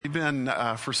we've been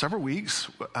for several weeks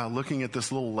looking at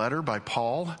this little letter by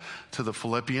Paul to the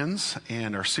Philippians,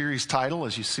 and our series title,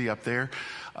 as you see up there,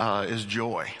 is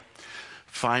Joy,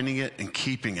 Finding It and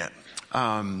Keeping It.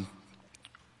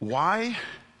 Why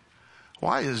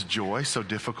is joy so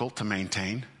difficult to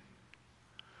maintain?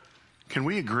 Can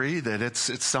we agree that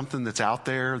it's something that's out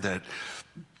there that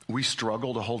we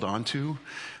struggle to hold on to?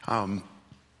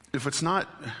 If it's not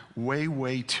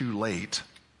way too late,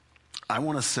 I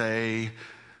want to say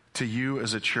to you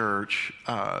as a church,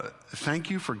 thank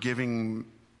you for giving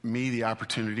me the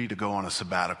opportunity to go on a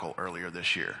sabbatical earlier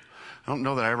this year. I don't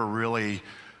know that I ever really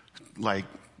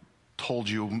told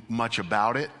you much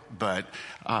about it, but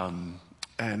and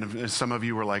some of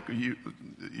you were like, you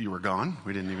were gone.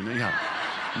 We didn't even know. Yeah.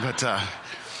 But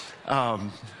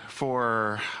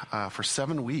for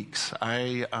 7 weeks,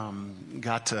 I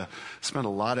got to spend a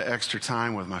lot of extra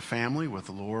time with my family, with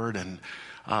the Lord, and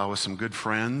with some good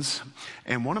friends.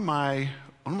 And one of my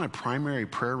primary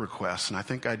prayer requests, and I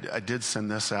think I did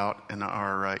send this out in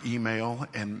our email,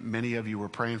 and many of you were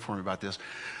praying for me about this.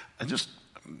 I was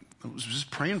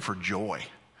just praying for joy.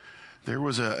 There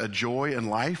was a joy in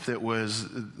life that was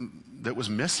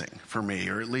missing for me,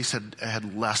 or at least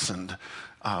had lessened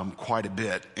quite a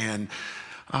bit. And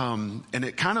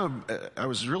it kind of, I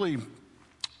was really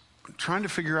trying to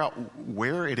figure out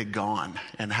where it had gone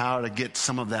and how to get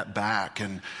some of that back.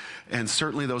 And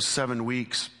certainly those 7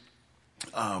 weeks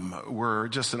were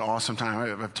just an awesome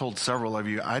time. I've told several of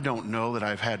you, I don't know that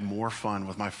I've had more fun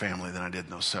with my family than I did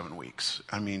in those 7 weeks.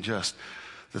 I mean, just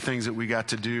the things that we got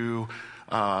to do,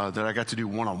 that I got to do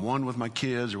one-on-one with my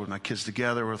kids, or with my kids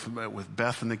together with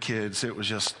Beth and the kids. It was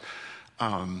just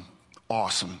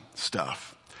awesome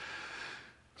stuff.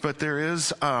 But there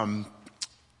is, and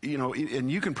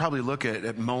you can probably look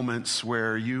at moments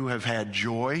where you have had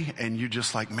joy and you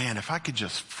just like, man, if I could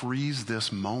just freeze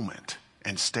this moment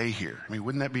and stay here. I mean,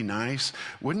 wouldn't that be nice?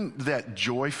 Wouldn't that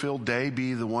joy-filled day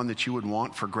be the one that you would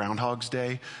want for Groundhog's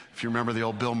Day? If you remember the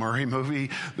old Bill Murray movie,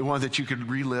 the one that you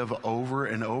could relive over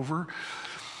and over.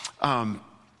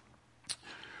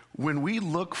 When we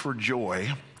look for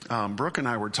joy, Brooke and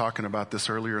I were talking about this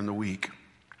earlier in the week.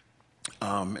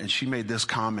 And she made this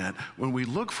comment: when we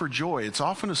look for joy, it's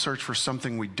often a search for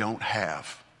something we don't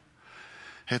have.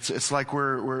 It's like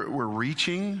we're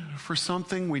reaching for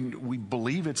something. We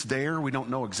believe it's there. We don't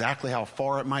know exactly how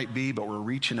far it might be, but we're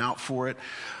reaching out for it.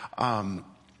 And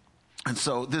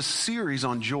so this series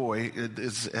on joy it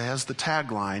has the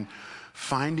tagline,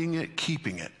 Finding It,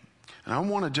 Keeping It. And I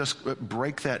want to just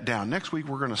break that down. Next week,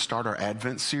 we're going to start our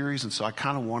Advent series. And so I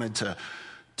kind of wanted to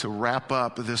wrap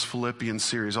up this Philippians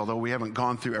series, although we haven't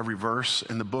gone through every verse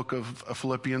in the book of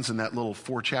Philippians in that little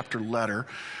 4-chapter letter.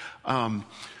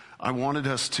 I wanted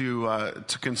us to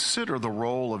consider the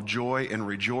role of joy and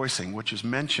rejoicing, which is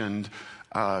mentioned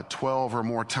 12 or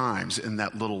more times in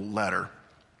that little letter.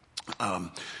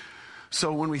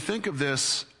 So when we think of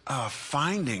this,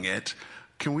 finding it,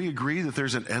 can we agree that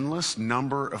there's an endless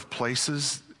number of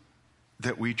places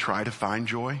that we try to find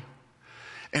joy?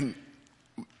 And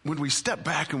when we step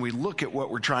back and we look at what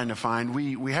we're trying to find,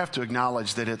 we have to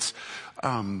acknowledge that it's,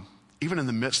 even in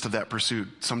the midst of that pursuit,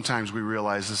 sometimes we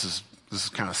realize this is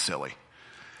kind of silly.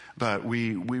 But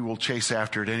we will chase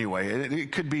after it anyway.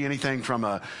 It could be anything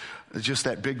from just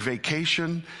that big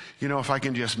vacation. If I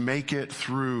can just make it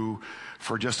through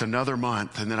for just another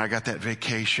month, and then I got that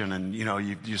vacation, and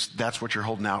that's what you're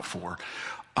holding out for.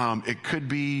 It could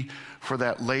be for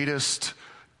that latest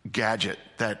gadget,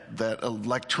 that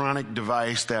electronic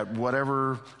device, that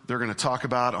whatever they're going to talk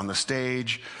about on the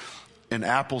stage in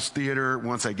Apple's theater.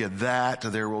 Once I get that,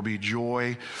 there will be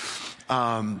joy.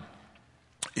 Sometimes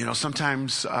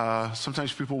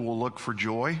people will look for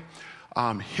joy,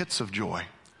 hits of joy,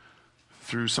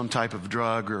 through some type of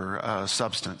drug or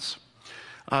substance.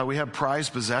 We have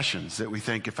prized possessions that we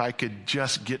think, if I could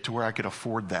just get to where I could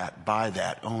afford that, buy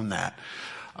that, own that,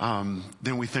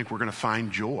 then we think we're going to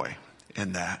find joy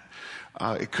in that.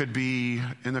 It could be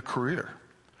in the career.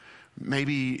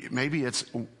 Maybe it's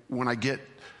when I get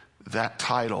that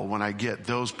title, when I get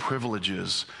those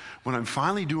privileges, when I'm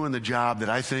finally doing the job that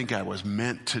I think I was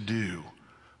meant to do,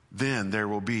 then there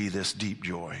will be this deep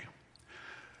joy.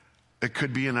 It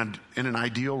could be in an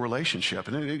ideal relationship,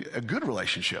 and a good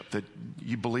relationship that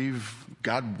you believe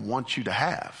God wants you to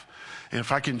have. And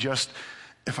if I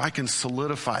can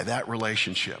solidify that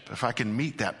relationship, if I can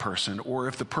meet that person, or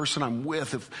if the person I'm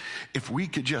with, if we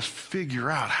could just figure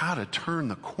out how to turn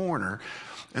the corner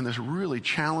in this really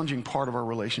challenging part of our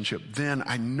relationship, then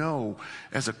I know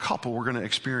as a couple we're going to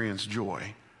experience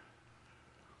joy.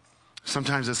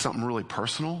 Sometimes it's something really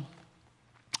personal.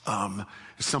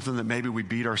 is something that maybe we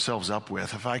beat ourselves up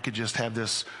with. If I could just have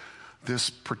this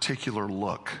particular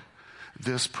look,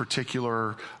 this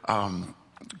particular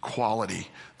quality,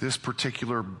 this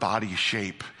particular body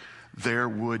shape, there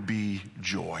would be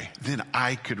joy. Then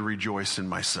I could rejoice in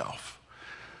myself.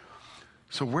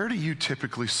 So where do you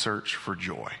typically search for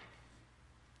joy?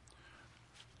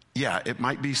 Yeah, it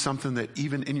might be something that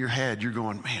even in your head you're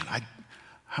going, man,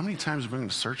 how many times am I going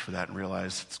to search for that and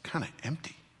realize it's kind of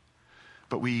empty?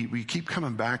 But we keep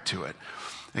coming back to it.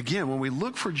 Again, when we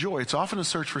look for joy, it's often a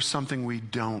search for something we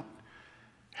don't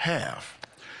have.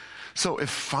 So if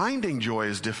finding joy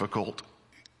is difficult,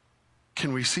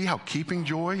 can we see how keeping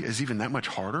joy is even that much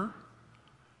harder?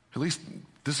 At least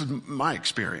this is my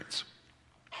experience.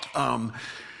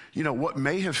 What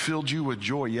may have filled you with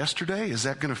joy yesterday, is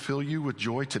that going to fill you with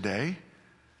joy today?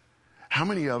 How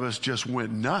many of us just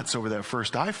went nuts over that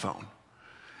first iPhone?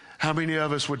 How many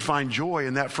of us would find joy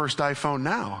in that first iPhone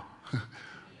now?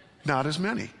 Not as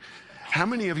many. How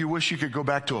many of you wish you could go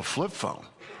back to a flip phone?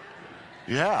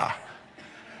 Yeah.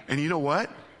 And you know what?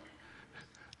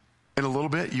 In a little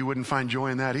bit, you wouldn't find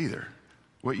joy in that either.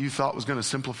 What you thought was going to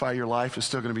simplify your life is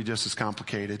still going to be just as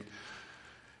complicated.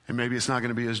 And maybe it's not going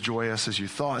to be as joyous as you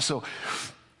thought. So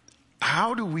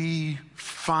how do we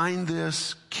find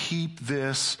this, keep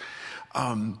this?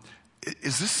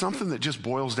 Is this something that just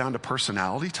boils down to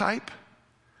personality type?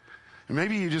 And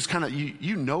maybe you just kind of,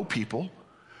 you know people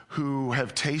who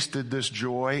have tasted this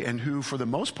joy and who, for the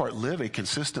most part, live a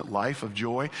consistent life of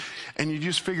joy. And you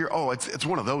just figure, it's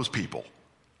one of those people,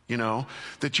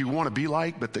 that you want to be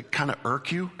like, but that kind of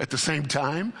irk you at the same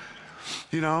time.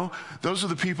 Those are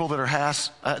the people that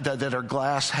are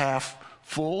glass half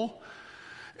full.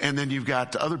 And then you've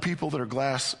got other people that are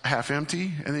glass half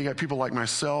empty. And then you got people like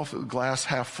myself, glass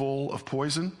half full of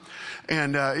poison.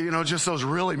 And, just those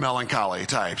really melancholy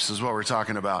types is what we're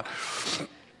talking about.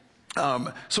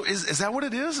 So is that what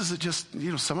it is? Is it just,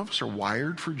 some of us are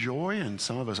wired for joy and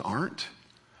some of us aren't?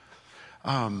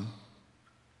 Are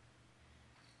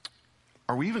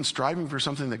we even striving for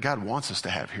something that God wants us to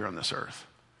have here on this earth?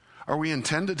 Are we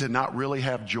intended to not really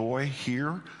have joy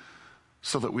here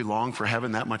so that we long for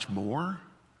heaven that much more?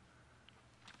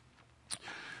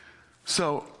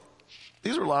 So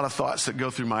these are a lot of thoughts that go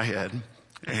through my head.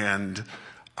 And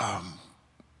I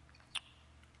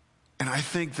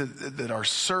think that our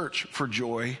search for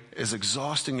joy, as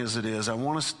exhausting as it is, I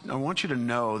want you to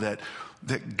know that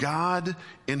God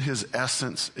in his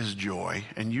essence is joy,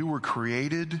 and you were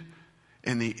created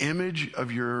in the image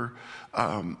of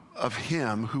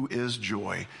him who is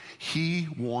joy. He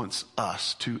wants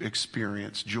us to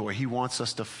experience joy. He wants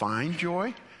us to find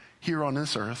joy here on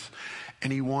this earth,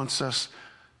 and he wants us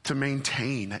to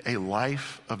maintain a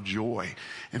life of joy.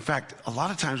 In fact, a lot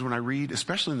of times when I read,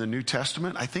 especially in the New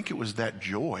Testament, I think it was that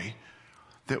joy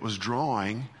that was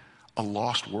drawing a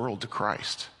lost world to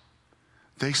Christ.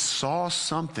 They saw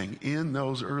something in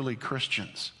those early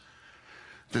Christians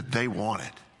that they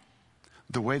wanted.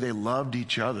 The way they loved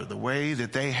each other, the way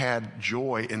that they had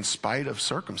joy in spite of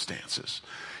circumstances.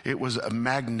 It was a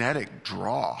magnetic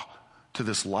draw to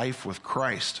this life with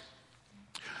Christ.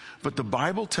 But the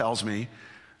Bible tells me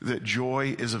that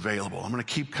joy is available. I'm going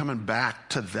to keep coming back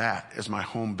to that as my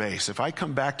home base. If I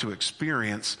come back to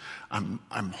experience, I'm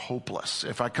hopeless.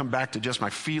 If I come back to just my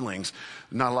feelings,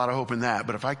 not a lot of hope in that.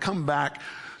 But if I come back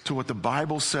to what the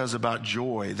Bible says about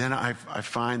joy, then I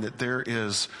find that there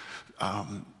is,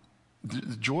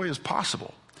 joy is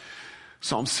possible.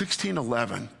 Psalm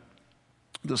 16:11,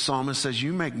 the psalmist says,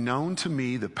 "You make known to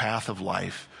me the path of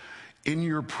life. In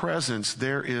your presence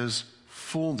there is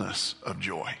fullness of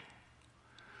joy."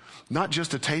 Not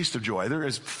just a taste of joy. There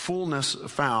is fullness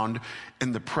found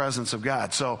in the presence of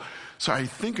God. So I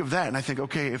think of that and I think,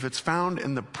 okay, if it's found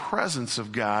in the presence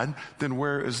of God, then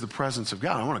where is the presence of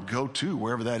God? I want to go to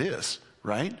wherever that is,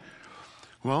 right?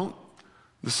 Well,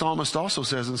 the psalmist also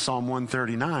says in Psalm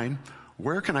 139,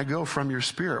 "Where can I go from your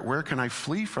spirit? Where can I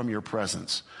flee from your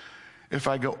presence? If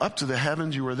I go up to the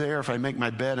heavens, you are there. If I make my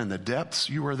bed in the depths,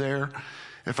 you are there.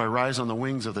 If I rise on the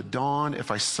wings of the dawn, if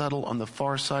I settle on the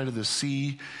far side of the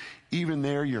sea, even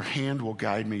there your hand will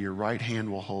guide me, your right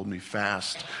hand will hold me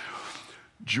fast."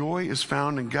 Joy is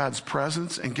found in God's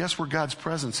presence, and guess where God's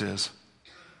presence is?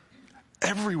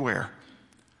 Everywhere.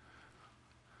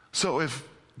 So if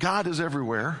God is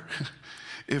everywhere,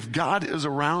 if God is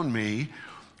around me,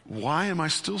 why am I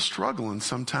still struggling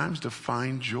sometimes to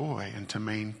find joy and to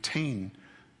maintain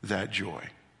that joy?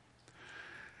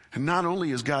 And not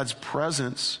only is God's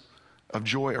presence of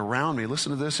joy around me,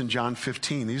 listen to this in John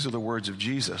 15. These are the words of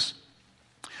Jesus.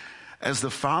 "As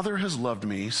the Father has loved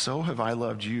me, so have I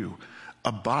loved you.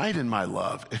 Abide in my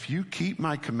love. If you keep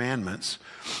my commandments,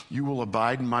 you will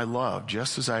abide in my love,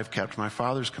 just as I have kept my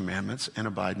Father's commandments and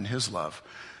abide in his love.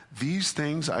 These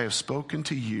things I have spoken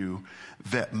to you,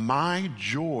 that my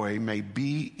joy may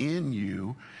be in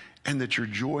you and that your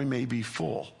joy may be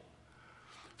full.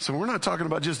 So we're not talking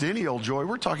about just any old joy.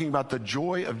 We're talking about the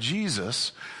joy of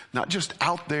Jesus, not just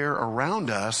out there around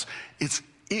us. It's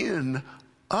in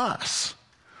us.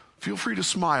 Feel free to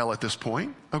smile at this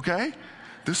point, okay?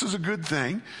 This is a good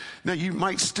thing. Now, you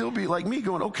might still be like me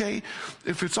going, okay,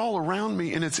 if it's all around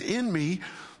me and it's in me,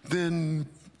 then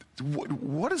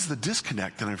what is the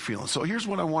disconnect that I'm feeling? So here's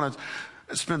what I want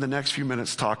to spend the next few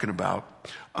minutes talking about.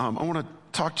 I want to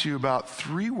talk to you about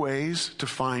 3 ways to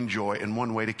find joy and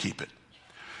 1 way to keep it.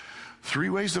 3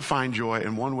 ways to find joy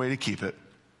and 1 way to keep it.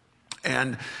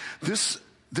 And this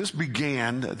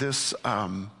began, this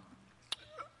kind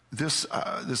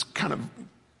of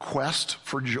quest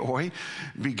for joy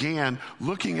began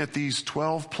looking at these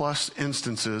 12 plus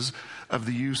instances of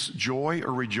the use joy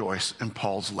or rejoice in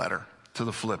Paul's letter to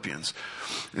the Philippians.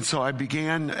 And so I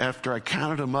began, after I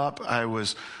counted them up, I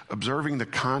was observing the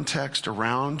context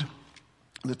around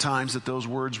the times that those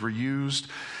words were used.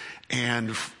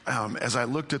 And as I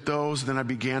looked at those, then I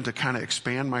began to kind of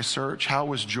expand my search. How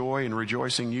was joy and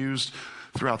rejoicing used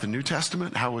throughout the New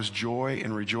Testament? How was joy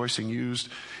and rejoicing used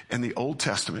in the Old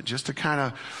Testament? Just to kind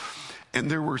of, and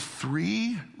there were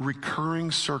 3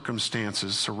 recurring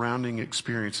circumstances surrounding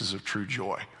experiences of true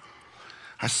joy.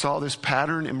 I saw this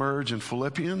pattern emerge in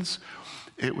Philippians.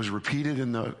 It was repeated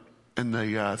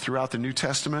throughout the New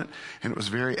Testament, and it was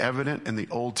very evident in the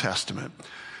Old Testament.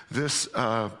 This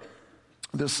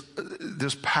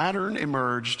pattern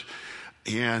emerged,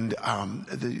 and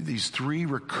these 3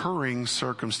 recurring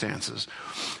circumstances.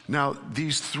 Now,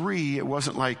 these 3, it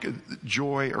wasn't like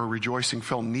joy or rejoicing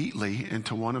fell neatly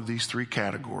into one of these 3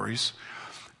 categories.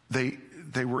 They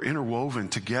were interwoven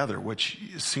together, which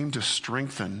seemed to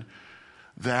strengthen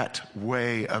that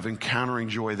way of encountering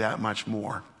joy that much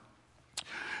more.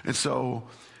 And so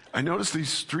I noticed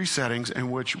these 3 settings in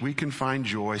which we can find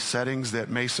joy, settings that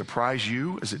may surprise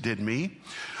you as it did me.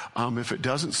 If it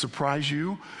doesn't surprise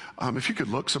you, if you could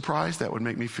look surprised, that would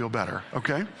make me feel better,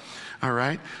 okay? All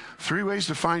right? 3 ways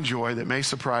to find joy that may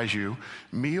surprise you: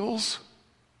 meals,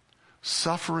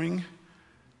 suffering,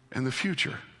 and the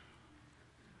future.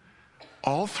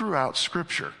 All throughout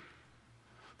Scripture.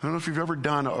 I don't know if you've ever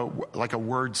done a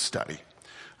word study.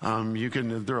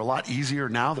 They're a lot easier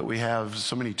now that we have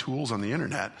so many tools on the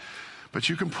internet. But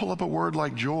you can pull up a word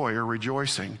like joy or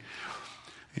rejoicing,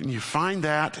 and you find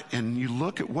that, and you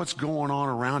look at what's going on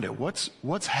around it.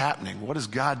 What's happening? What is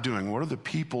God doing? What are the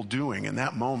people doing in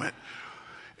that moment?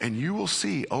 And you will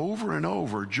see over and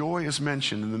over, joy is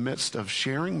mentioned in the midst of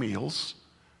sharing meals,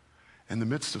 in the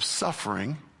midst of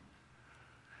suffering,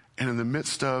 and in the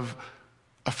midst of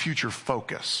a future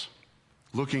focus,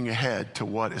 looking ahead to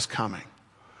what is coming.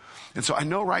 And so I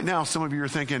know right now some of you are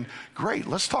thinking, great,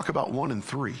 let's talk about 1 and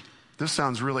 3. This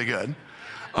sounds really good.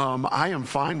 I am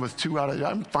fine with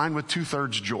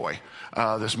 2/3 joy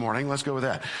this morning. Let's go with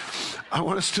that. I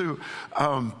want us to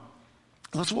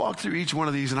let's walk through each one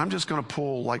of these, and I'm just going to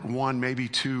pull like 1, maybe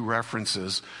 2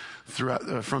 references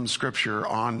throughout from Scripture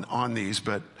on these.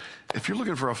 But if you're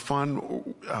looking for a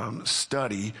fun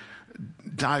study,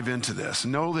 dive into this.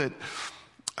 Know that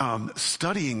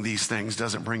studying these things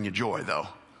doesn't bring you joy, though.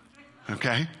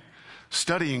 Okay?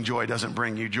 Studying joy doesn't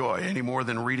bring you joy any more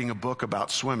than reading a book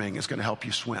about swimming is going to help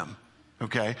you swim.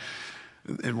 Okay?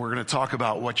 And we're going to talk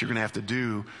about what you're going to have to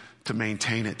do to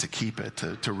maintain it, to keep it,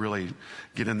 to really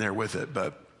get in there with it.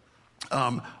 But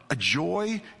a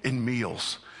joy in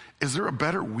meals. Is there a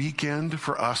better weekend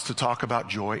for us to talk about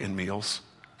joy in meals?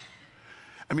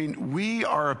 I mean, we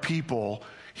are a people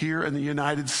here in the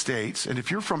United States, and if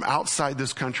you're from outside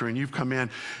this country and you've come in,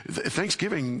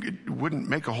 Thanksgiving wouldn't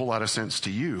make a whole lot of sense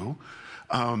to you.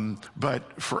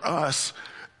 But for us,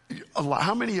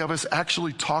 how many of us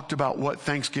actually talked about what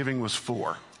Thanksgiving was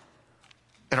for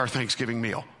at our Thanksgiving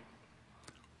meal?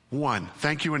 1.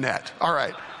 Thank you, Annette. All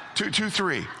right. 2,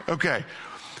 3. Okay.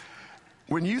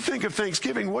 When you think of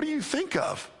Thanksgiving, what do you think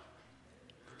of?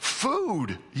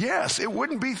 Food. Yes, it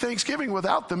wouldn't be Thanksgiving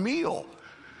without the meal.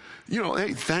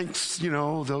 Hey, thanks,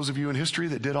 those of you in history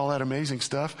that did all that amazing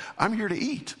stuff. I'm here to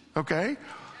eat, okay?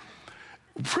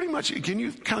 Pretty much, can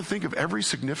you kind of think of every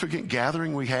significant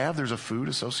gathering we have, there's a food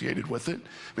associated with it?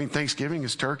 I mean, Thanksgiving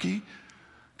is turkey.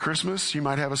 Christmas, you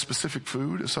might have a specific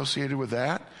food associated with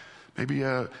that. Maybe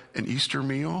an Easter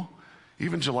meal.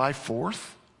 Even July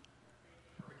 4th.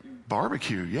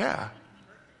 Barbecue, yeah.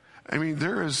 I mean,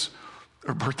 there is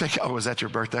a birthday. Oh, is that your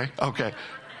birthday? Okay.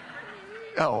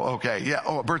 Oh, okay. Yeah.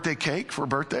 Oh, a birthday cake for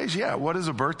birthdays? Yeah. What is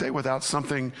a birthday without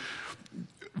something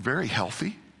very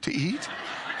healthy to eat?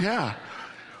 Yeah.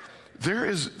 There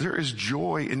is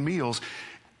joy in meals.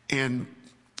 And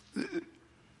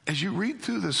as you read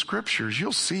through the scriptures,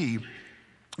 you'll see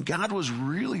God was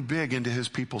really big into his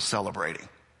people celebrating.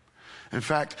 In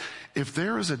fact, if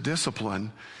there is a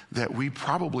discipline that we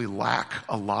probably lack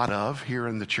a lot of here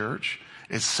in the church,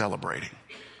 it's celebrating.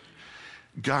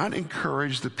 God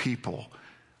encouraged the people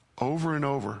over and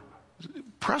over,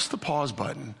 press the pause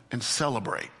button and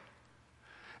celebrate.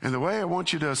 And the way I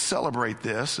want you to celebrate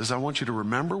this is I want you to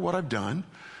remember what I've done.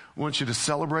 I want you to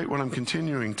celebrate what I'm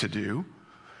continuing to do.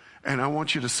 And I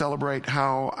want you to celebrate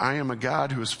how I am a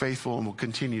God who is faithful and will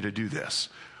continue to do this.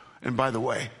 And by the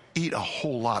way, eat a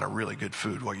whole lot of really good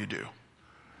food while you do.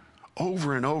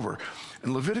 Over and over.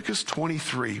 In Leviticus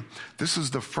 23, this is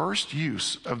the first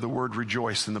use of the word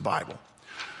rejoice in the Bible.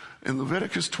 In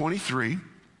Leviticus 23,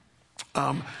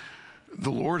 the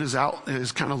Lord is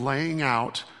kind of laying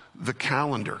out the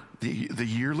calendar, the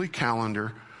yearly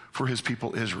calendar for his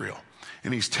people Israel.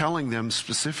 And he's telling them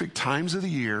specific times of the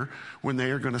year when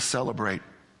they are going to celebrate.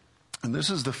 And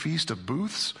this is the Feast of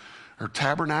Booths or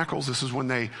Tabernacles. This is when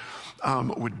they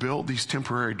would build these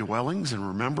temporary dwellings and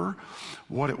remember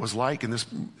what it was like. And this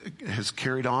has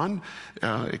carried on.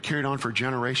 It carried on for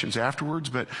generations afterwards.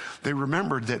 But they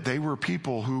remembered that they were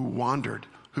people who wandered,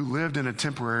 who lived in a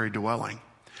temporary dwelling.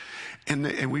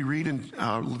 And we read in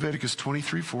Leviticus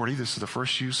 23:40, this is the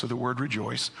first use of the word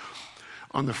rejoice.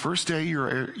 On the first day,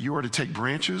 you are to take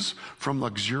branches from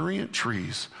luxuriant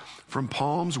trees, from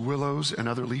palms, willows, and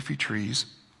other leafy trees,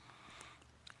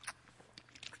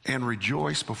 and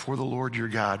rejoice before the Lord your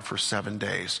God for 7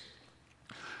 days.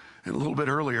 And a little bit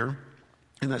earlier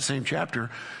in that same chapter,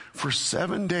 for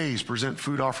 7 days present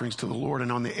food offerings to the Lord,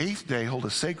 and on the 8th day hold a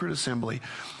sacred assembly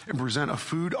and present a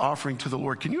food offering to the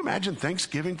Lord. Can you imagine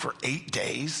Thanksgiving for 8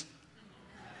 days?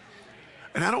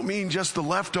 And I don't mean just the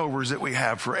leftovers that we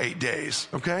have for 8 days,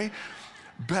 okay?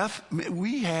 Beth,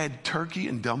 we had turkey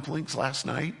and dumplings last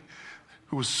night.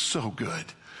 It was so good.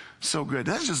 So good.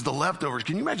 That's just the leftovers.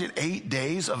 Can you imagine 8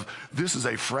 days of this is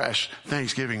a fresh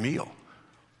Thanksgiving meal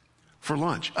for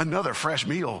lunch, another fresh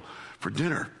meal for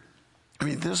dinner? I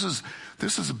mean, this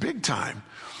is a big time.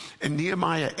 In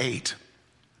Nehemiah 8,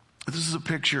 this is a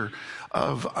picture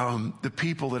of the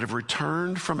people that have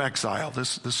returned from exile.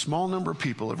 This small number of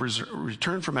people have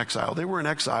returned from exile. They were in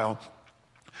exile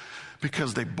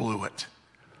because they blew it.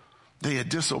 They had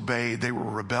disobeyed. They were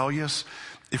rebellious.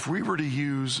 If we were to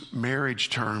use marriage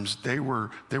terms, they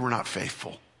were not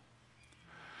faithful.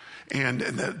 And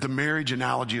the marriage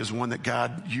analogy is one that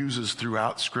God uses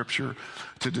throughout Scripture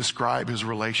to describe his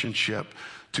relationship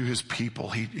to his people.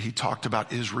 He talked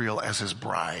about Israel as his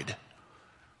bride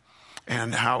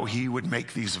and how he would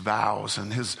make these vows,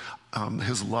 and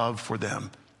his love for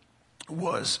them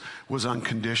was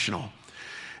unconditional.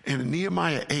 And in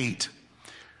Nehemiah 8,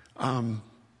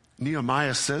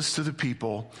 Nehemiah says to the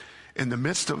people, in the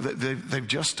midst of they've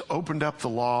just opened up the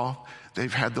law,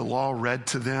 they've had the law read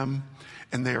to them,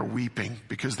 and they are weeping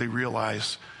because they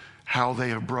realize how they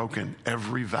have broken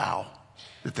every vow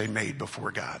that they made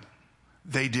before God.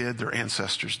 They did, their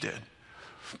ancestors did.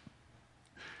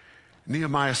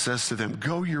 Nehemiah says to them,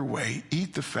 go your way,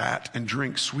 eat the fat and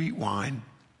drink sweet wine,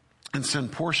 and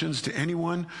send portions to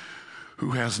anyone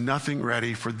who has nothing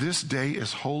ready, for this day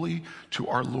is holy to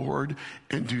our Lord,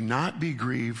 and do not be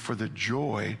grieved, for the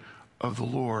joy of the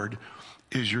Lord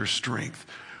is your strength.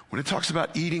 When it talks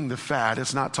about eating the fat,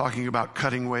 it's not talking about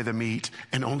cutting away the meat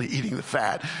and only eating the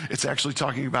fat. It's actually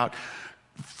talking about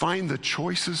find the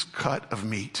choicest cut of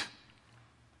meat.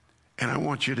 And I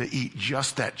want you to eat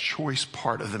just that choice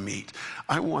part of the meat.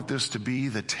 I want this to be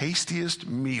the tastiest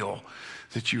meal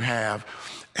that you have.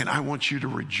 And I want you to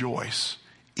rejoice,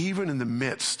 even in the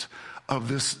midst of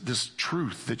this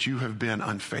truth that you have been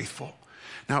unfaithful.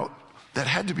 Now, that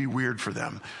had to be weird for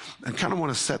them. I kind of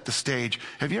want to set the stage.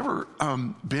 Have you ever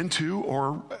been to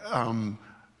or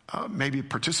maybe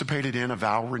participated in a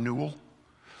vow renewal?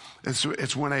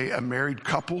 It's when a married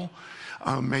couple,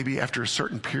 maybe after a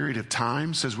certain period of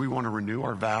time, says we want to renew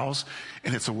our vows.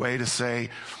 And it's a way to say,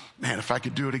 man, if I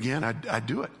could do it again, I'd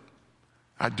do it.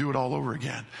 I'd do it all over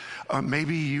again.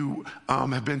 Maybe you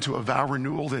have been to a vow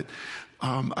renewal that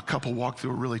a couple walked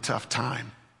through a really tough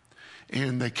time.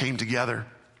 And they came together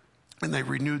and they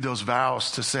renewed those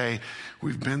vows to say,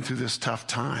 we've been through this tough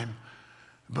time,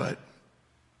 but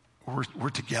we're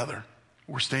together.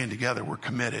 We're staying together. We're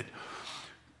committed.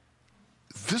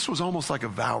 This was almost like a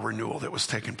vow renewal that was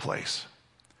taking place.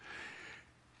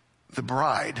 The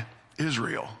bride,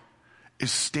 Israel,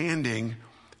 is standing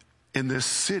in this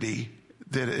city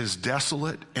that is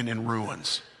desolate and in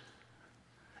ruins.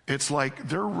 It's like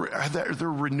they're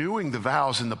renewing the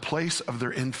vows in the place of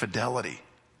their infidelity.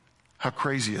 How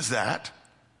crazy is that?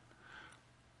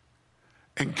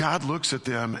 And God looks at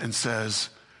them and says,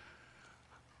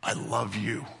 I love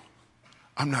you.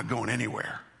 I'm not going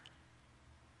anywhere.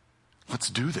 Let's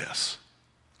do this.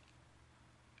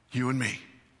 You and me.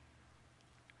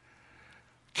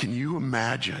 Can you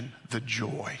imagine the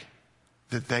joy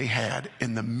that they had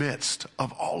in the midst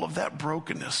of all of that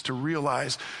brokenness to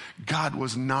realize God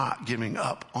was not giving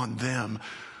up on them?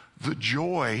 The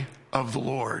joy of the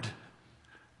Lord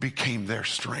became their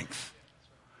strength.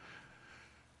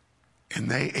 And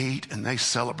they ate and they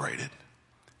celebrated.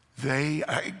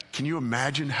 Can you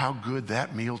imagine how good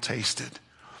that meal tasted?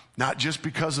 Not just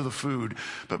because of the food,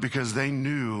 but because they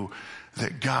knew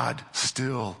that God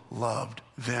still loved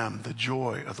them. The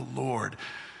joy of the Lord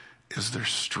is their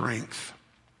strength.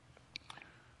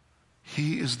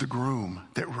 He is the groom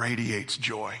that radiates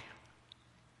joy.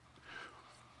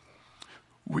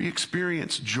 We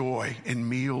experience joy in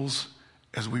meals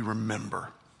as we remember.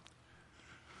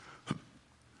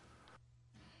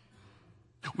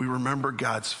 We remember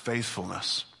God's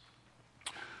faithfulness.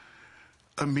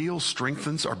 A meal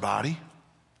strengthens our body.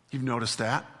 You've noticed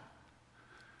that.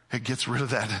 It gets rid of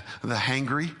the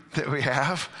hangry that we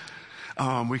have.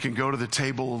 We can go to the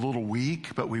table a little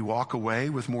weak, but we walk away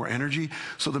with more energy.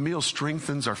 So the meal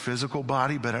strengthens our physical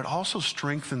body, but it also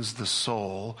strengthens the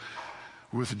soul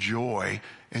with joy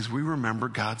as we remember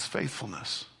God's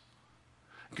faithfulness.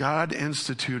 God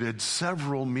instituted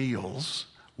several meals,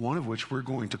 one of which we're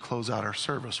going to close out our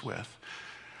service with,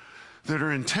 that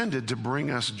are intended to bring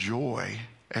us joy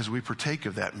as we partake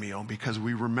of that meal because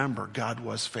we remember God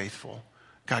was faithful.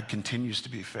 God continues to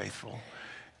be faithful,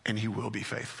 and he will be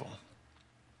faithful.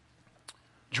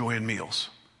 Joy in meals.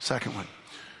 Second one,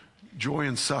 joy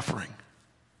in suffering.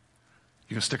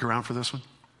 You gonna stick around for this one?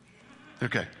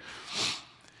 Okay.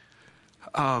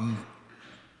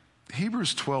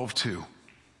 Hebrews 12:2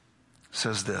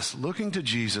 says this, looking to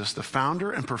Jesus, the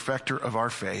founder and perfecter of our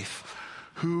faith,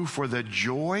 who for the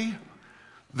joy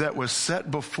that was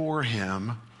set before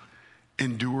him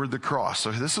endured the cross.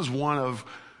 So this is one of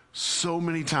so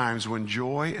many times when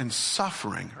joy and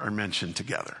suffering are mentioned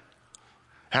together.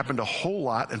 Happened a whole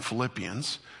lot in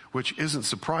Philippians, which isn't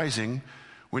surprising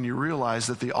when you realize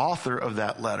that the author of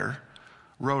that letter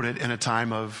wrote it in a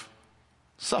time of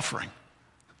suffering.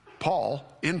 Paul,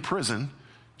 in prison,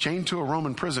 chained to a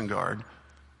Roman prison guard,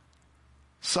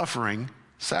 suffering,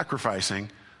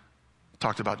 sacrificing,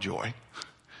 talked about joy.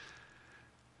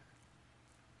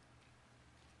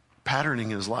 Patterning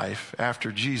his life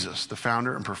after Jesus, the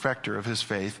founder and perfecter of his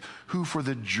faith, who for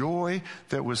the joy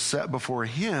that was set before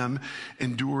him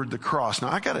endured the cross. Now,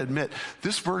 I got to admit,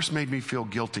 this verse made me feel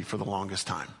guilty for the longest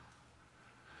time.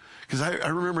 Because I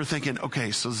remember thinking,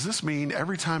 okay, so does this mean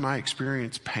every time I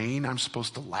experience pain, I'm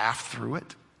supposed to laugh through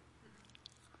it?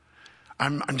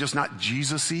 I'm just not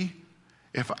Jesus-y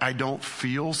if I don't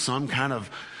feel some kind of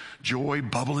joy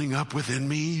bubbling up within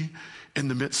me in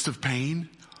the midst of pain?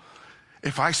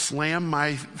 If I slam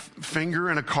my finger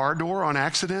in a car door on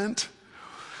accident,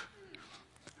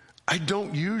 I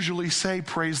don't usually say,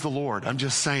 praise the Lord. I'm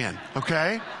just saying,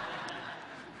 okay?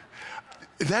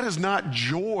 That is not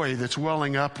joy that's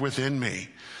welling up within me,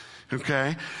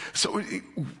 okay? So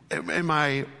am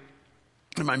I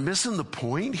missing the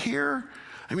point here?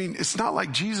 I mean, it's not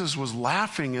like Jesus was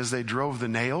laughing as they drove the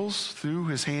nails through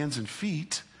his hands and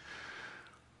feet.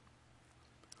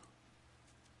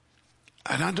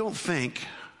 And I don't think,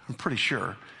 I'm pretty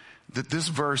sure, that this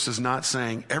verse is not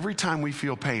saying every time we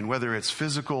feel pain, whether it's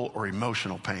physical or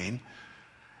emotional pain,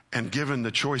 and given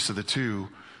the choice of the two,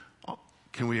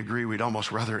 can we agree we'd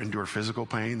almost rather endure physical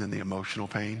pain than the emotional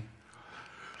pain?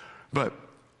 But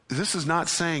this is not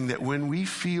saying that when we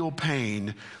feel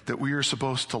pain that we are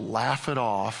supposed to laugh it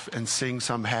off and sing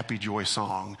some happy joy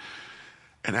song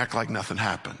and act like nothing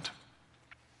happened.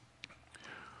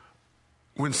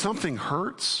 When something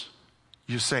hurts,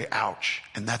 you say, ouch,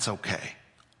 and that's okay.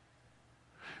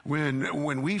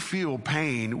 When we feel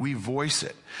pain, we voice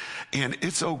it. And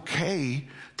it's okay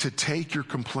to take your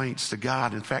complaints to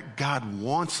God. In fact, God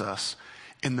wants us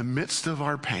in the midst of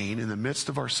our pain, in the midst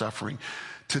of our suffering,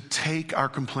 to take our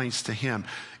complaints to him.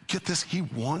 Get this, he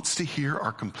wants to hear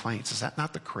our complaints. Is that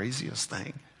not the craziest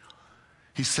thing?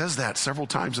 He says that several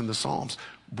times in the Psalms.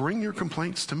 Bring your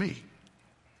complaints to me.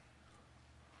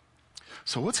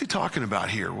 So what's he talking about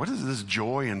here? What is this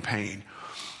joy and pain?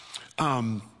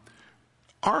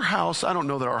 Our house, I don't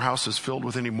know that our house is filled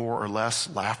with any more or less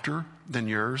laughter than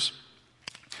yours.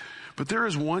 But there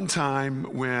is one time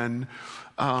when,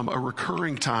 a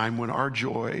recurring time when our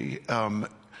joy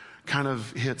kind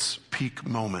of hits peak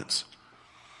moments.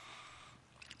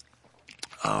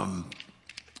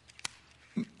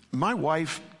 My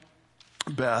wife,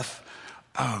 Beth,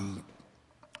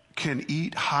 can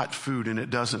eat hot food and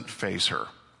it doesn't faze her,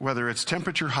 whether it's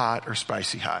temperature hot or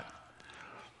spicy hot.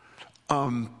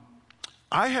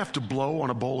 I have to blow on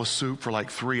a bowl of soup for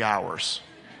like 3 hours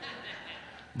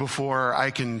before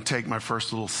I can take my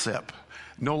first little sip.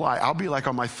 No lie, I'll be like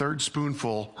on my third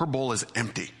spoonful, her bowl is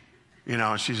empty.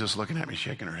 And she's just looking at me,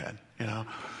 shaking her head,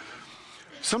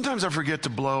 Sometimes I forget to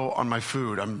blow on my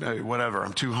food. I'm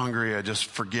too hungry. I just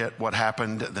forget what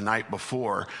happened the night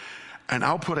before. And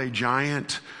I'll put a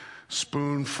giant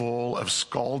spoonful of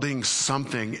scalding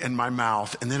something in my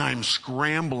mouth, and then I'm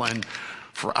scrambling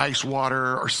for ice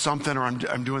water or something, or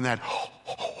I'm doing that.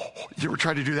 You ever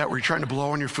try to do that where you're trying to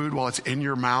blow on your food while it's in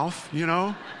your mouth,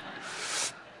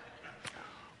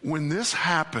 When this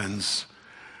happens,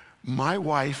 my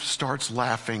wife starts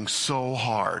laughing so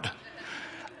hard.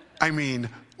 I mean,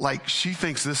 like she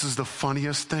thinks this is the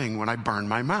funniest thing when I burn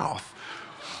my mouth.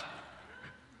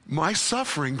 My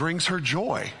suffering brings her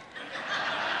joy.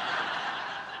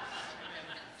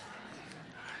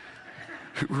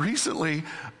 Recently,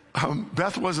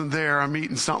 Beth wasn't there. I'm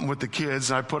eating something with the kids,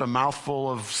 and I put a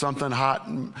mouthful of something hot,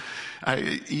 and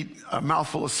I eat a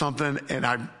mouthful of something, and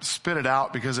I spit it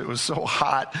out because it was so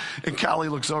hot. And Callie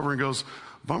looks over and goes,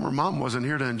 "Bummer, Mom wasn't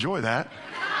here to enjoy that."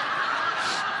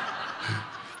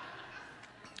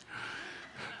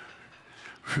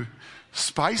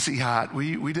 Spicy hot.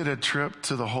 We did a trip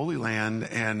to the Holy Land,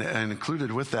 and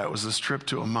included with that was this trip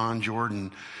to Amman,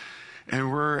 Jordan. And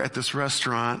we're at this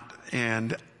restaurant,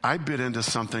 and I bit into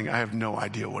something. I have no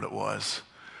idea what it was,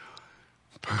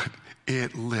 but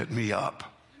it lit me up.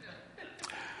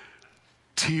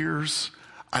 Tears.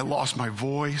 I lost my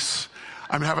voice.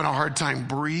 I'm having a hard time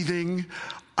breathing.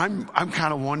 I'm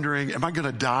kind of wondering, am I going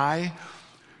to die?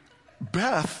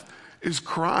 Beth is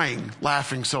crying,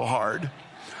 laughing so hard.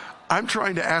 I'm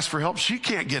trying to ask for help. She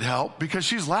can't get help because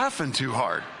she's laughing too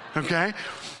hard, okay?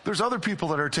 There's other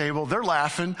people at our table. They're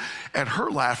laughing at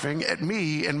her laughing at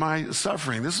me and my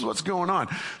suffering. This is what's going on.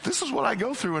 This is what I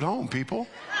go through at home, people.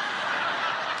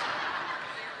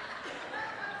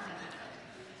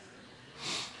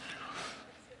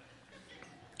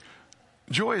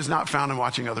 Joy is not found in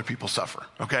watching other people suffer,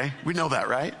 okay? We know that,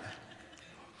 right?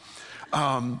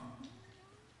 And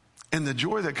the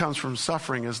joy that comes from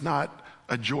suffering is not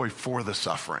a joy for the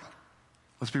suffering.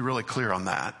 Let's be really clear on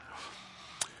that.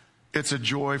 It's a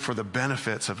joy for the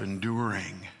benefits of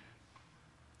enduring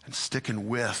and sticking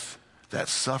with that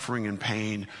suffering and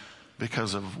pain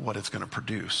because of what it's going to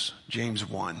produce. James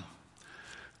 1.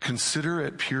 Consider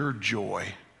it pure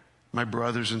joy, my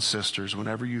brothers and sisters,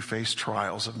 whenever you face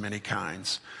trials of many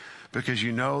kinds, because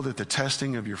you know that the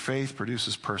testing of your faith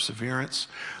produces perseverance.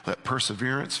 Let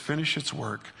perseverance finish its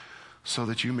work so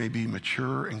that you may be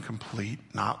mature and complete,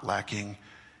 not lacking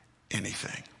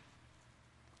anything.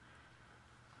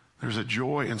 There's a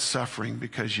joy in suffering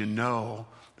because you know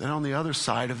that on the other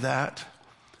side of that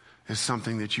is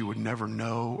something that you would never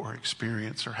know or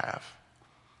experience or have.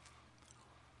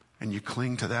 And you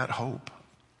cling to that hope.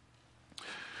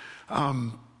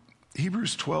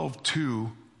 Hebrews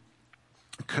 12:2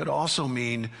 could also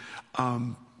mean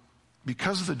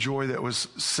because of the joy that was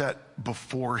set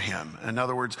before him. In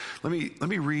other words, let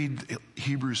me read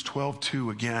Hebrews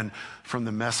 12:2 again from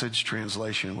the Message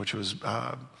translation, which was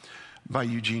by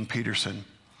Eugene Peterson.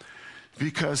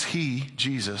 Because he,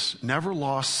 Jesus, never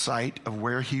lost sight of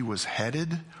where he was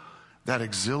headed, that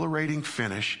exhilarating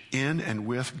finish in and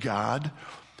with God,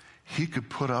 he could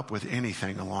put up with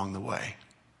anything along the way.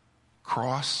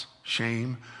 Cross,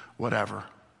 shame, whatever.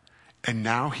 And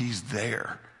now he's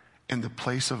there in the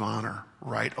place of honor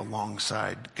right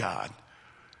alongside God.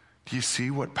 Do you see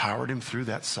what powered him through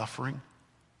that suffering?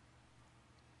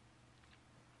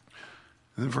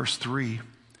 And then verse 3,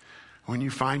 when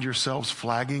you find yourselves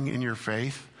flagging in your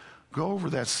faith, go over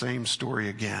that same story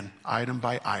again, item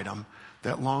by item.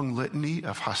 That long litany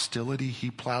of hostility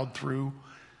he plowed through,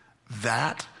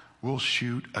 that will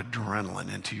shoot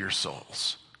adrenaline into your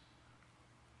souls.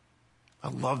 I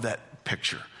love that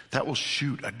picture. That will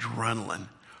shoot adrenaline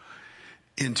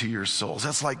into your souls.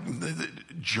 That's like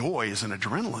joy is an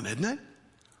adrenaline, isn't it?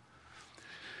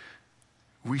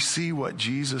 We see what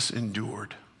Jesus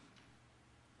endured,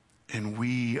 and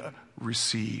we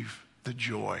receive the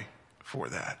joy for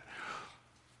that.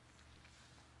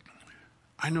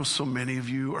 I know so many of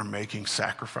you are making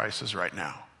sacrifices right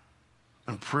now.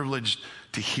 I'm privileged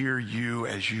to hear you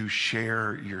as you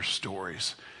share your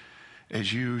stories.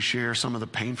 as you share some of the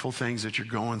painful things that you're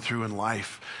going through in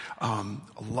life. A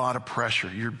lot of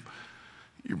pressure. You're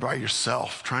by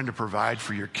yourself trying to provide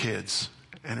for your kids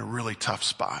in a really tough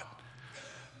spot.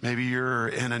 Maybe you're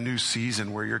in a new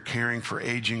season where you're caring for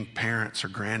aging parents or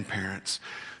grandparents.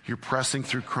 You're pressing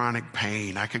through chronic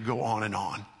pain. I could go on and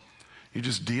on. You're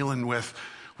just dealing with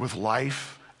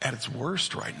life at its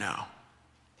worst right now.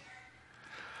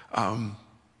 I'm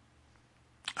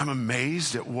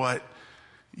amazed at what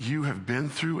you have been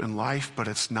through in life, but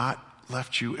it's not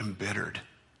left you embittered.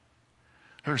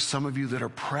 There are some of you that are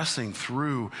pressing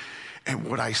through, and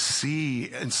what I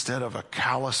see, instead of a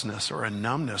callousness or a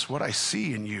numbness, what I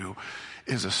see in you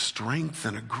is a strength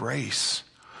and a grace.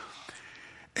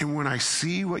 And when I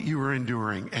see what you are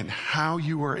enduring and how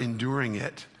you are enduring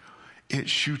it, it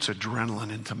shoots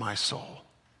adrenaline into my soul.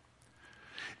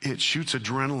 It shoots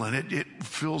adrenaline. It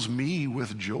fills me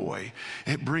with joy.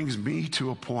 It brings me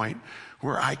to a point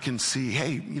where I can see,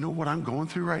 hey, you know what I'm going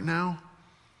through right now?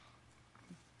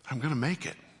 I'm going to make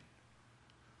it.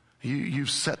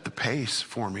 You've set the pace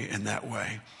for me in that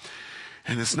way.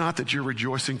 And it's not that you're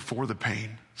rejoicing for the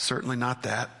pain. Certainly not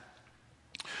that.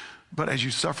 But as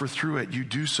you suffer through it, you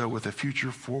do so with a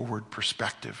future forward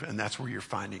perspective. And that's where you're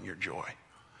finding your joy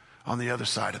on the other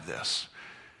side of this.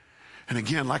 And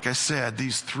again, like I said,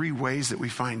 these three ways that we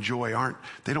find joy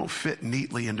they don't fit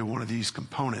neatly into one of these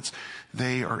components.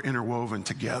 They are interwoven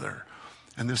together.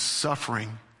 And this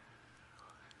suffering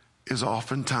is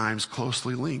oftentimes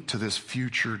closely linked to this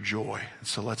future joy. And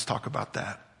so let's talk about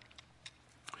that.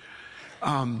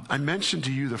 I mentioned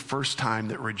to you the first time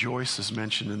that rejoice is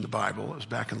mentioned in the Bible. It was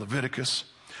back in Leviticus.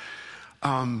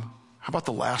 How about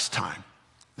the last time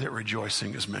that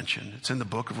rejoicing is mentioned? It's in the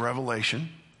book of Revelation.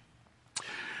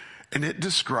 And it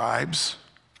describes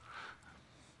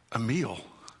a meal,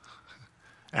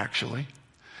 actually.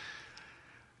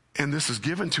 And this is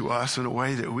given to us in a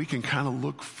way that we can kind of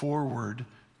look forward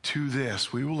to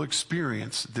this. We will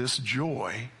experience this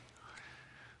joy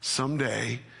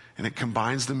someday, and it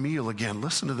combines the meal again.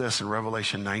 Listen to this in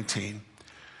Revelation 19.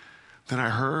 Then I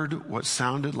heard what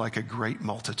sounded like a great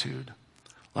multitude,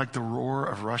 like the roar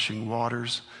of rushing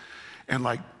waters, and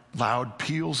like loud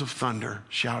peals of thunder,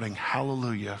 shouting,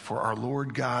 "Hallelujah, for our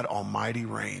Lord God Almighty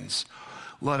reigns.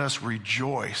 Let us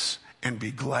rejoice and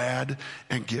be glad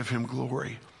and give him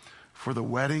glory. For the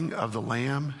wedding of the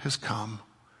Lamb has come,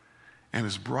 and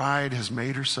his bride has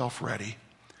made herself ready."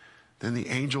 Then the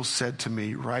angel said to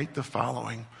me, "Write the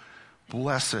following: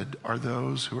 Blessed are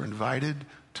those who are invited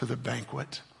to the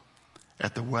banquet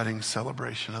at the wedding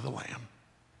celebration of the Lamb."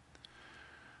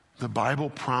 The Bible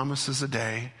promises a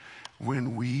day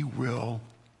when we will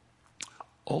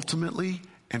ultimately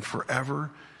and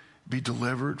forever be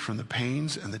delivered from the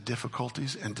pains and the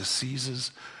difficulties and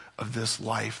diseases of this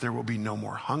life. There will be no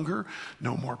more hunger,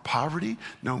 no more poverty,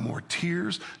 no more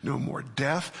tears, no more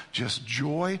death, just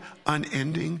joy,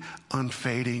 unending,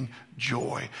 unfading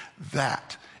joy.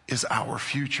 That is our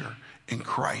future in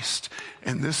Christ.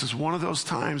 And this is one of those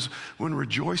times when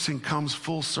rejoicing comes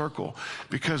full circle,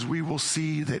 because we will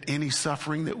see that any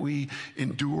suffering that we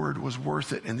endured was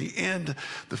worth it. In the end,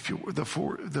 the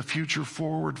future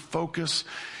forward focus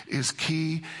is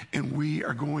key, and we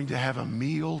are going to have a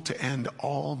meal to end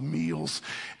all meals,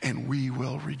 and we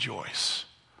will rejoice.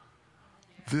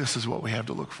 This is what we have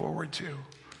to look forward to.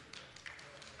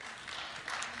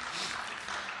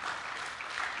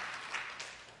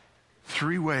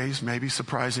 Three ways, maybe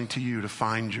surprising to you, to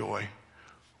find joy.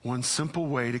 One simple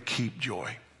way to keep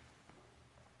joy: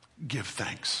 give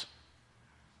thanks.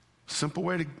 Simple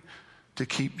way to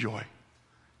keep joy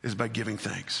is by giving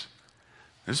thanks.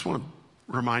 I just want to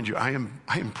remind you, I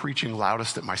am preaching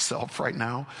loudest at myself right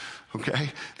now.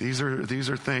 Okay, these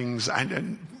are things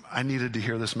I needed to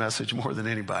hear this message more than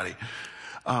anybody.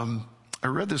 I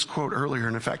read this quote earlier,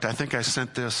 and in fact, I think I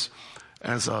sent this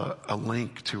as a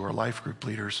link to our life group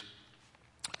leaders.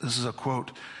 This is a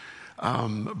quote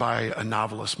by a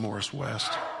novelist, Morris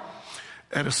West.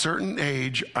 "At a certain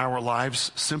age, our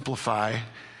lives simplify,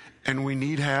 and we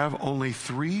need have only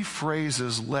 3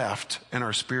 phrases left in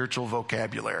our spiritual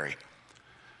vocabulary."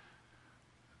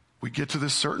 We get to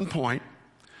this certain point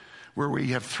where we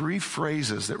have 3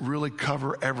 phrases that really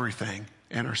cover everything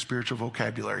in our spiritual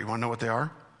vocabulary. You want to know what they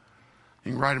are?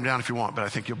 You can write them down if you want, but I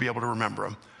think you'll be able to remember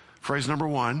them. Phrase number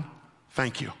 1,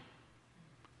 thank you.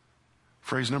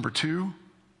 Phrase number 2,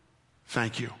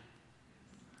 thank you.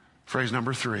 Phrase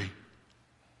number 3,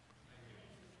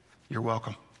 you're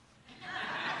welcome.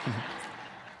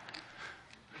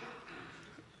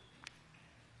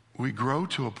 We grow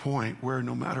to a point where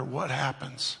no matter what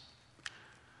happens,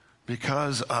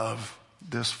 because of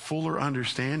this fuller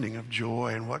understanding of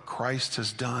joy and what Christ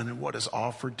has done and what is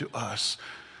offered to us,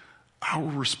 our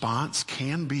response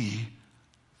can be,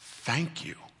 thank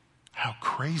you. How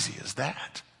crazy is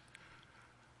that?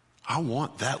 I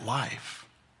want that life.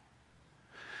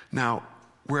 Now,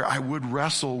 where I would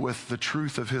wrestle with the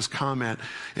truth of his comment,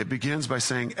 it begins by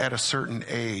saying, at a certain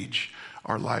age,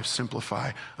 our lives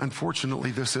simplify.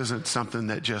 Unfortunately, this isn't something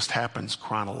that just happens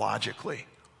chronologically.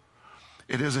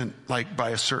 It isn't like by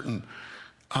a certain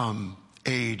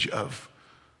age of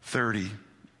 30,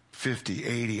 50,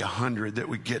 80, 100 that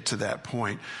we get to that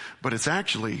point. But it's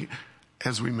actually,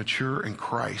 as we mature in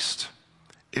Christ,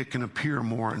 it can appear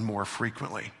more and more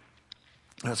frequently.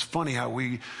 And it's funny how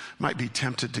we might be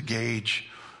tempted to gauge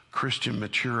Christian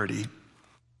maturity,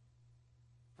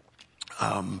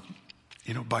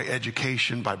 by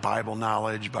education, by Bible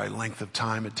knowledge, by length of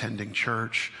time attending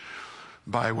church,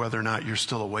 by whether or not you're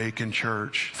still awake in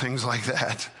church, things like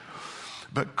that.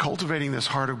 But cultivating this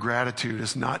heart of gratitude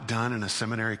is not done in a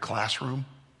seminary classroom.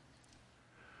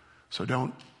 So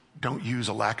don't use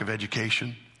a lack of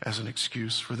education as an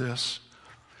excuse for this.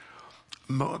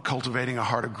 Cultivating a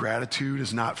heart of gratitude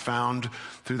is not found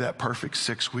through that perfect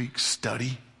 6-week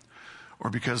study or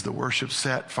because the worship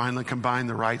set finally combined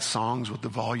the right songs with the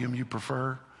volume you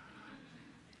prefer.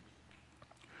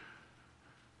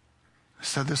 I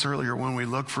said this earlier, when we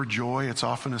look for joy, it's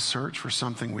often a search for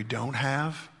something we don't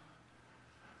have.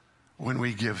 When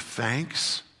we give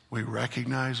thanks, we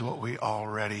recognize what we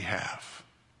already have.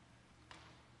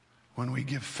 When we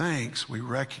give thanks, we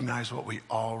recognize what we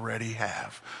already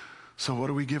have. So what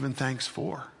are we giving thanks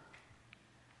for?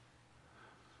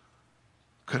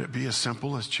 Could it be as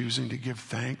simple as choosing to give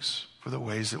thanks for the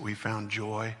ways that we found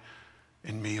joy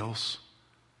in meals,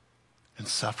 in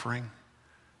suffering,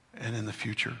 and in the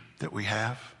future that we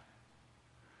have?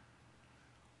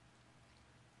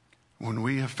 When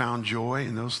we have found joy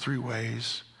in those 3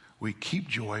 ways, we keep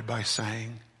joy by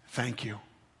saying, thank you,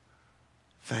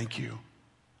 thank you,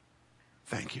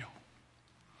 thank you.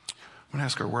 I'm going to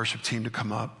ask our worship team to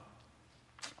come up.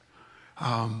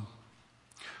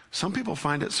 Some people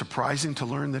find it surprising to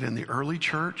learn that in the early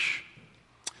church,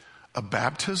 a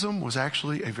baptism was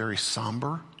actually a very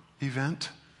somber event,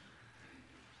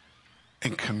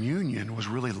 and communion was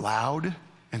really loud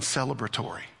and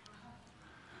celebratory.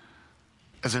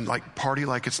 As in, like, party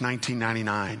like it's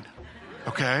 1999,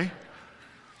 okay?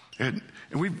 And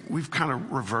we've kind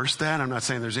of reversed that. I'm not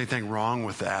saying there's anything wrong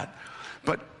with that.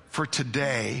 But for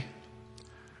today,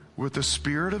 with the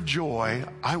spirit of joy,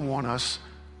 I want us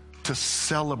to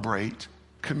celebrate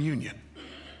communion.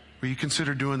 Will you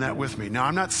consider doing that with me? Now,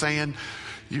 I'm not saying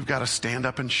you've got to stand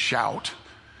up and shout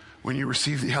when you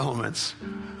receive the elements,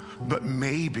 but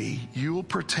maybe you'll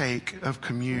partake of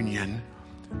communion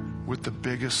with the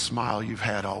biggest smile you've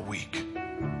had all week.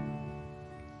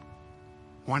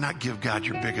 Why not give God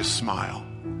your biggest smile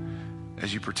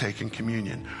as you partake in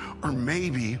communion? Or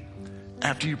maybe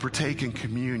after you partake in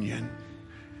communion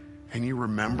and you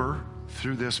remember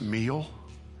through this meal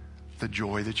the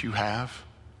joy that you have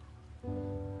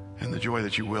and the joy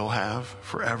that you will have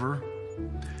forever.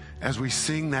 As we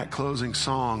sing that closing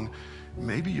song,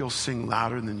 maybe you'll sing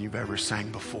louder than you've ever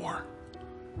sang before,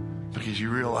 because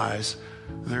you realize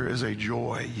there is a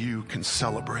joy you can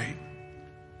celebrate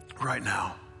right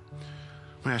now.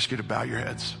 I'm going to ask you to bow your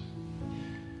heads.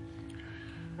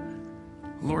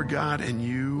 Lord God, in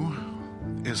you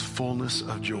is fullness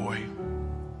of joy.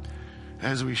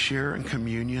 As we share in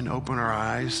communion, open our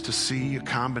eyes to see a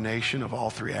combination of all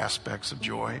 3 aspects of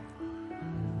joy.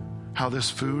 How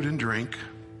this food and drink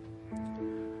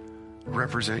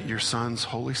represent your Son's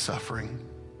holy suffering,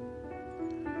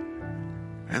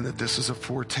 and that this is a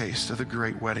foretaste of the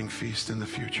great wedding feast in the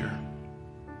future.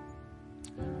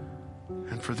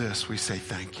 And for this, we say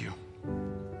thank you.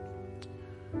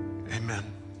 Amen.